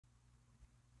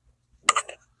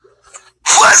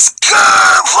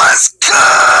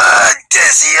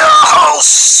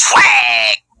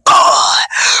Swag Boy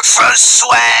from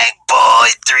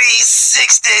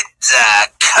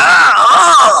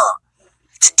SwagBoy360.com.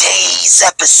 Today's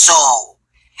episode: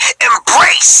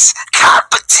 embrace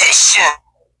competition.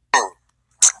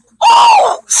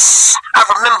 Oh, I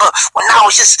remember when I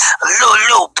was just a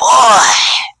little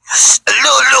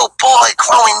boy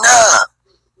growing up.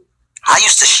 I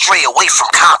used to stray away from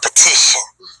competition.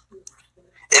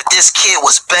 If this kid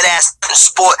was better at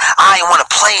sport, I didn't want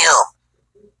to play him.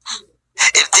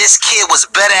 If this kid was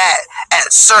better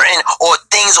at certain or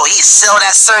things, or he excelled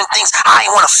at certain things, I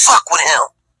didn't want to fuck with him.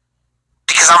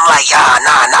 Because I'm like,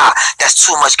 nah, that's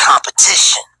too much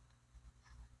competition.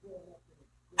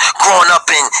 Growing up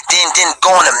and then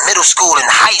going to middle school and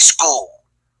high school,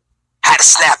 had to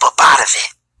snap up out of it.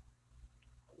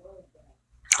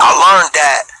 I learned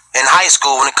that in high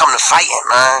school when it come to fighting,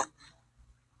 man.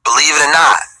 Believe it or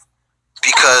not.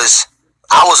 Because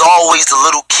I was always the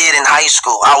little kid in high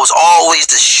school. I was always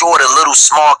the shorter, little,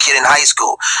 small kid in high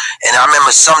school. And I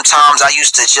remember sometimes I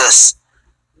used to just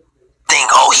think,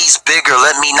 oh, he's bigger,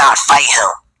 let me not fight him.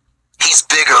 He's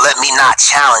bigger, let me not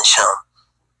challenge him.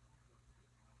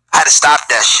 I had to stop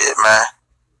that shit, man.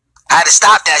 I had to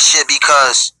stop that shit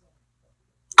because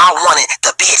I wanted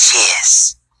the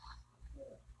bitches.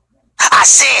 I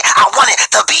said I wanted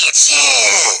the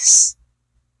bitches.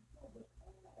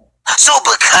 So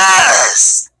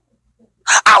because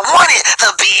I wanted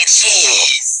the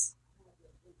bitches,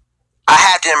 I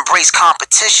had to embrace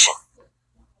competition.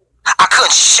 I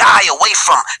couldn't shy away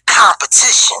from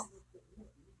competition,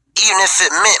 even if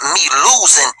it meant me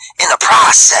losing in the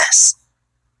process.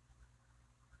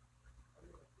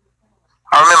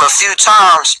 I remember a few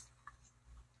times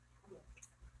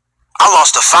I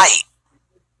lost a fight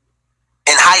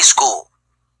in high school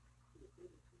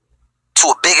to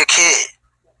a bigger kid.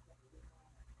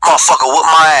 Motherfucker whooped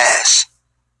my ass.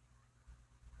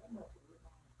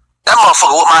 That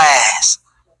motherfucker whooped my ass.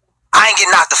 I ain't get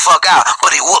knocked the fuck out,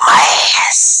 but he whooped my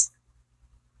ass.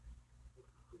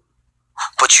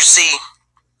 But you see,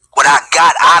 what I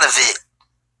got out of it,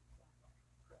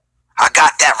 I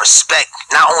got that respect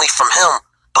not only from him,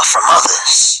 but from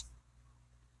others.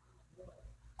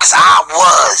 Because I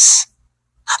was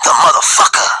the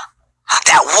motherfucker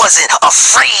that wasn't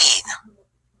afraid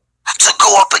to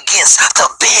go up against the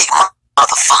big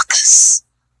motherfuckers.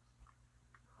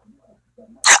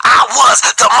 I was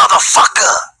the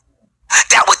motherfucker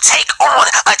that would take on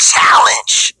a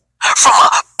challenge from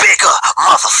a bigger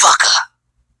motherfucker.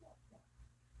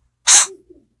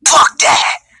 Fuck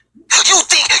that. You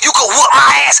think you can whoop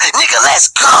my ass? Nigga, let's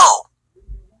go.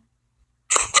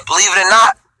 Believe it or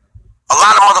not, a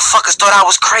lot of motherfuckers thought I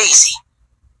was crazy.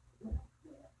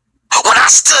 When I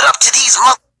stood up to these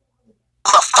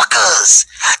motherfuckers,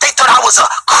 they thought I was a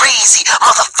crazy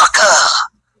motherfucker.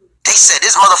 They said,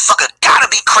 this motherfucker gotta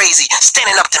be crazy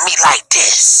standing up to me like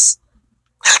this.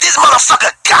 This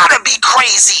motherfucker gotta be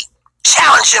crazy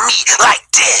challenging me like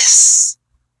this.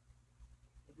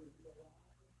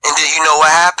 And then you know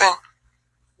what happened?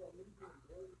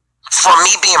 From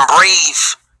me being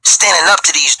brave, standing up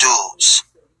to these dudes,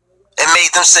 it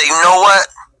made them say, you know what?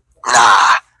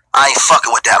 Nah, I ain't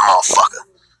fucking with that motherfucker.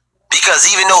 Because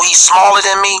even though he's smaller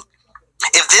than me,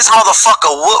 if this motherfucker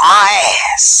whooped my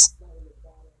ass,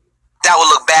 that would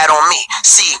look bad on me.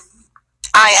 See,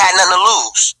 I ain't had nothing to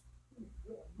lose.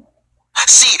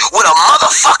 See, when a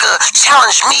motherfucker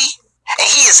challenged me, and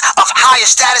he is of higher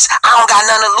status, I don't got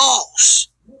nothing to lose.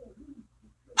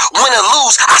 Win or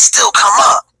lose, I still come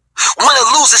up. Win or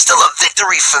lose is still a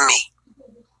victory for me.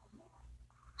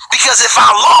 Because if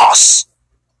I lost,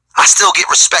 I still get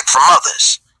respect from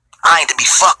others. I ain't to be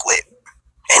fucked with.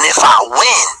 And if I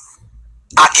win,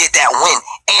 I get that win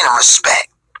and respect.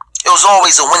 It was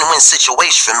always a win-win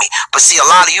situation for me. But see, a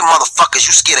lot of you motherfuckers,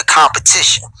 you scared of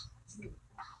competition.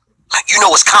 You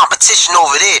know it's competition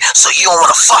over there, so you don't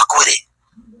want to fuck with it.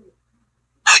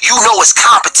 You know it's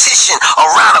competition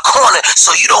around the corner,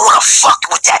 so you don't want to fuck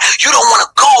with that. You don't want to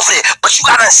go over there, but you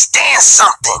got to understand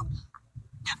something.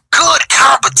 Good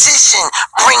competition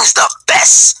brings the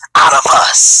best out of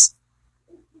us.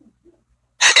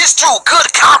 It's through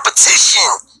good competition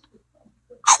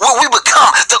where we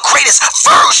become the greatest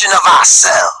version of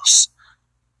ourselves.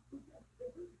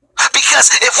 Because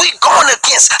if we're going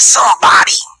against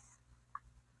somebody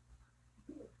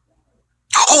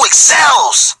who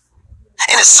excels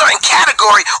in a certain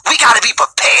category, we got to be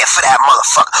prepared for that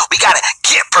motherfucker. We got to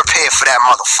get prepared for that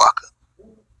motherfucker.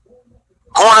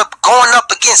 Going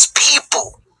up against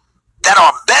people that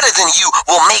are better than you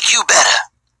will make you better.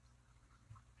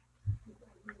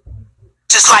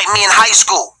 Just like me in high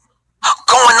school,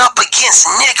 going up against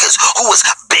niggas who was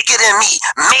bigger than me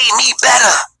made me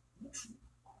better,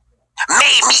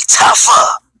 made me tougher,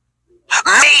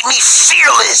 made me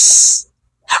fearless,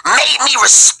 made me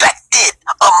respected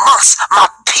amongst my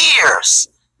peers.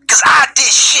 Cause I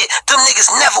did shit them niggas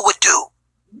never would do.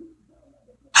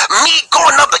 Me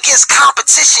going up against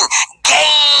competition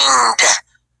gained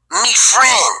me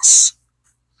friends.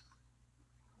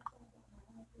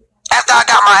 After I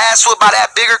got my ass whooped by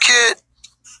that bigger kid,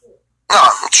 no,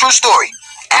 true story.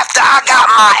 After I got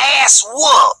my ass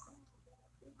whooped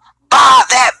by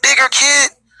that bigger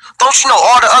kid, don't you know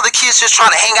all the other kids just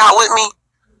trying to hang out with me?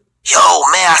 Yo,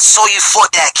 man, I saw you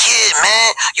fought that kid,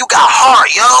 man. You got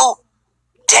heart, yo.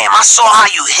 Damn, I saw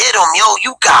how you hit him, yo.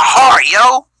 You got heart,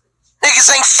 yo.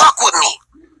 Niggas ain't fuck with me.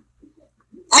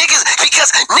 Niggas,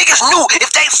 because niggas knew if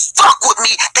they fuck with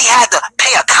me, they had to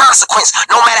pay a consequence.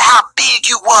 No matter how big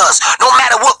you was, no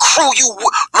matter what crew you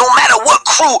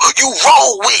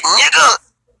roll with, nigga.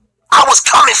 I was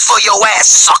coming for your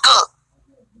ass, sucker.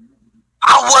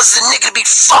 I was the nigga to be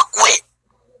fucked with.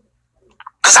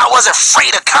 Cause I wasn't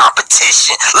afraid of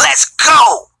competition. Let's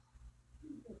go.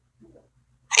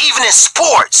 Even in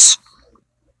sports,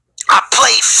 I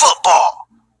played football.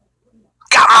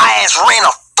 Got my ass ran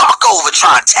the fuck over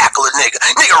trying to tackle a nigga.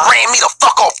 Nigga ran me the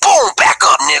fuck off. Boom, back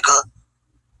up, nigga.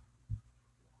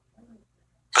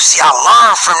 But see, I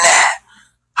learned from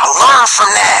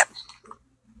that.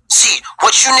 See,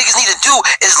 what you niggas need to do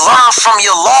is learn from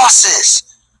your losses.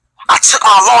 I took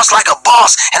my loss like a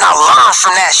boss and I learned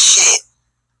from that shit.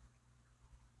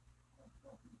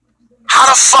 How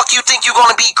the fuck you think you're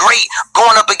gonna be great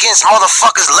going up against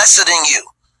motherfuckers lesser than you?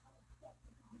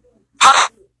 How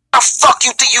the fuck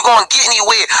you think you're gonna get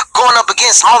anywhere going up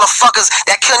against motherfuckers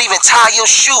that couldn't even tie your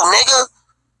shoe, nigga?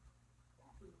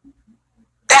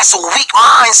 That's a weak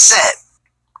mindset.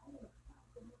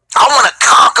 I wanna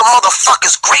conquer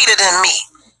motherfuckers greater than me.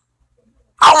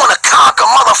 I wanna conquer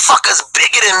motherfuckers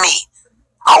bigger than me.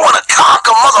 I wanna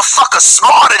conquer motherfuckers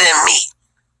smarter than me.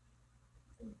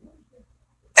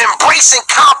 Embracing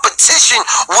competition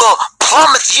will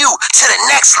plummet you to the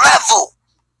next level.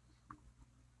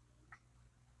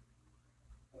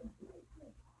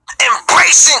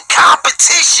 Embracing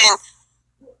competition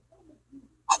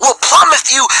will plummet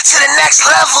you to the next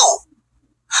level.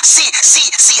 See,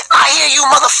 I hear you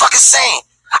motherfuckers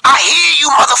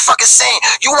saying,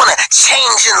 you want to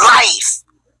change in life.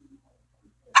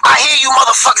 I hear you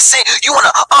motherfuckers saying you want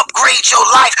to upgrade your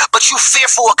life, but you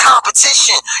fearful of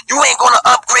competition. You ain't going to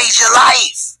upgrade your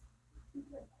life.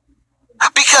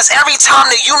 Because every time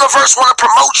the universe want to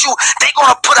promote you, they going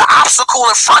to put an obstacle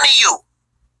in front of you.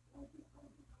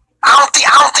 I don't think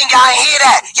y'all ain't hear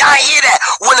that. Y'all ain't hear that.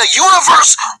 When the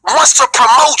universe wants to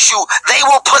promote you, they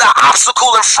will put an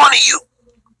obstacle in front of you.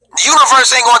 The universe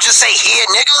ain't going to just say, here,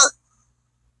 nigga.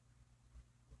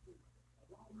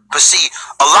 But see,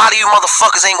 a lot of you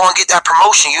motherfuckers ain't gonna get that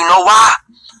promotion. You know why?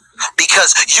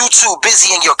 Because you too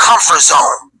busy in your comfort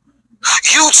zone.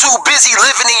 You too busy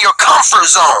living in your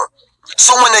comfort zone.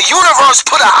 So when the universe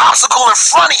put an obstacle in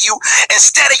front of you,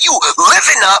 instead of you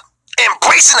living up,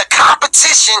 embracing the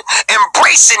competition,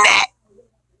 embracing that,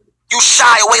 you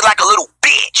shy away like a little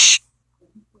bitch.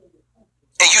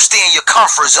 And you stay in your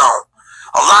comfort zone.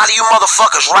 A lot of you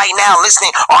motherfuckers right now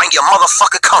listening are in your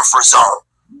motherfucking comfort zone.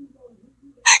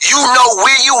 You know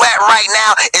where you at right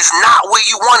now is not where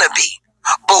you want to be.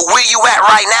 But where you at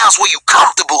right now is where you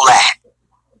comfortable at.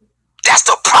 That's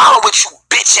the problem with you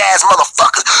bitch ass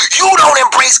motherfuckers. You don't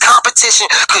embrace competition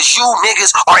because you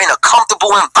niggas are in a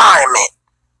comfortable environment.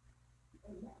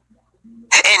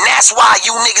 And that's why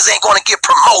you niggas ain't gonna get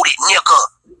promoted, nigga.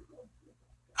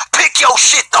 Pick your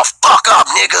shit the fuck up,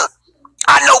 nigga.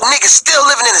 I know niggas still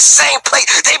living in the same place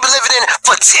they been living in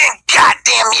for 10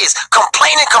 goddamn years.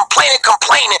 Complaining,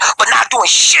 but not doing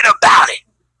shit about it.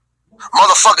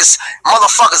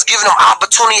 Motherfuckers giving them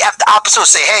opportunity after opportunity.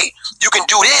 Say, hey, you can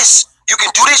do this, you can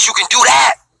do this, you can do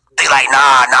that. They like,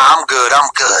 nah, I'm good. I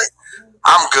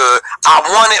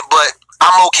want it, but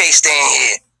I'm okay staying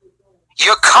here.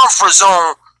 Your comfort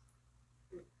zone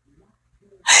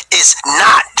is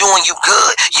not doing you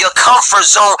good. Your comfort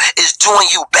zone is doing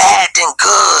you bad than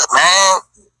good, man.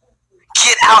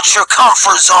 Get out your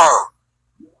comfort zone.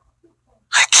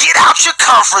 Get out your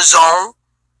comfort zone.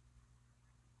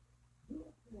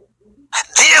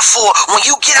 Therefore, when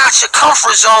you get out your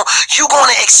comfort zone, you're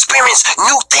going to experience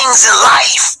new things in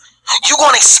life. You're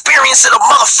going to experience a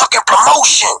motherfucking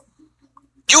promotion.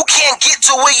 You can't get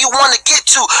to where you want to get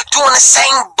to doing the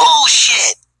same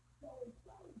bullshit.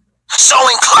 So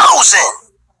in closing,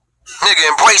 nigga,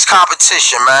 embrace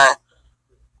competition, man.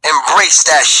 Embrace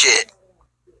that shit.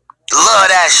 Love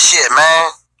that shit,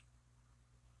 man.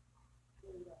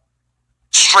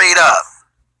 Straight up.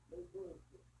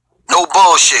 No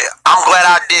bullshit. I'm glad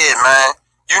I did, man.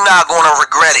 You're not gonna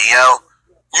regret it, yo.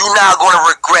 You're not gonna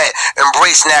regret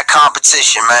embracing that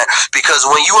competition, man. Because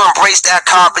when you embrace that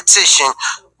competition,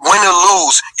 win or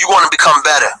lose, you're gonna become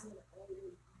better.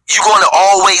 You're gonna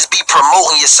always be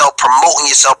promoting yourself,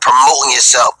 promoting yourself, promoting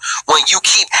yourself. When you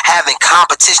keep having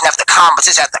competition after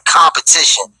competition after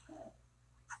competition.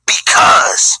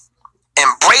 Because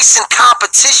embracing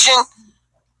competition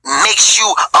makes you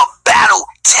a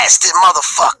battle-tested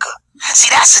motherfucker. See,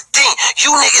 that's the thing.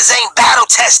 You niggas ain't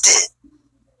battle-tested.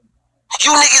 You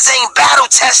niggas ain't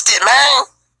battle-tested, man.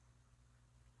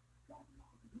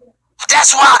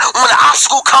 That's why when an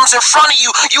obstacle comes in front of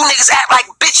you, you niggas act like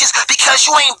bitches because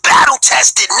you ain't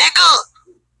battle-tested, nigga.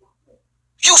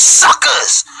 You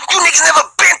suckers. You niggas never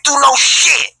been through no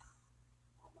shit.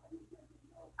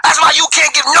 That's why you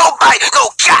can't give nobody no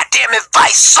goddamn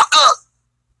advice, sucker.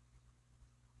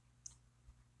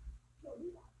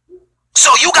 So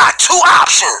you got two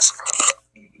options.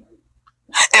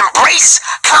 Embrace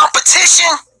competition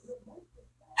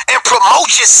and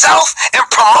promote yourself and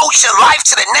promote your life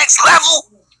to the next level,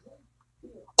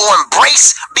 or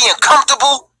embrace being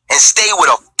comfortable and stay where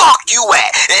the fuck you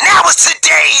at. And that was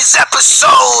today's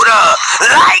episode.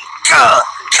 Like,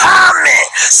 comment,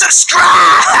 subscribe,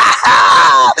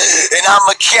 and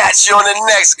I'ma catch you on the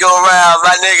next go round,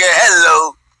 my nigga.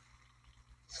 Hello.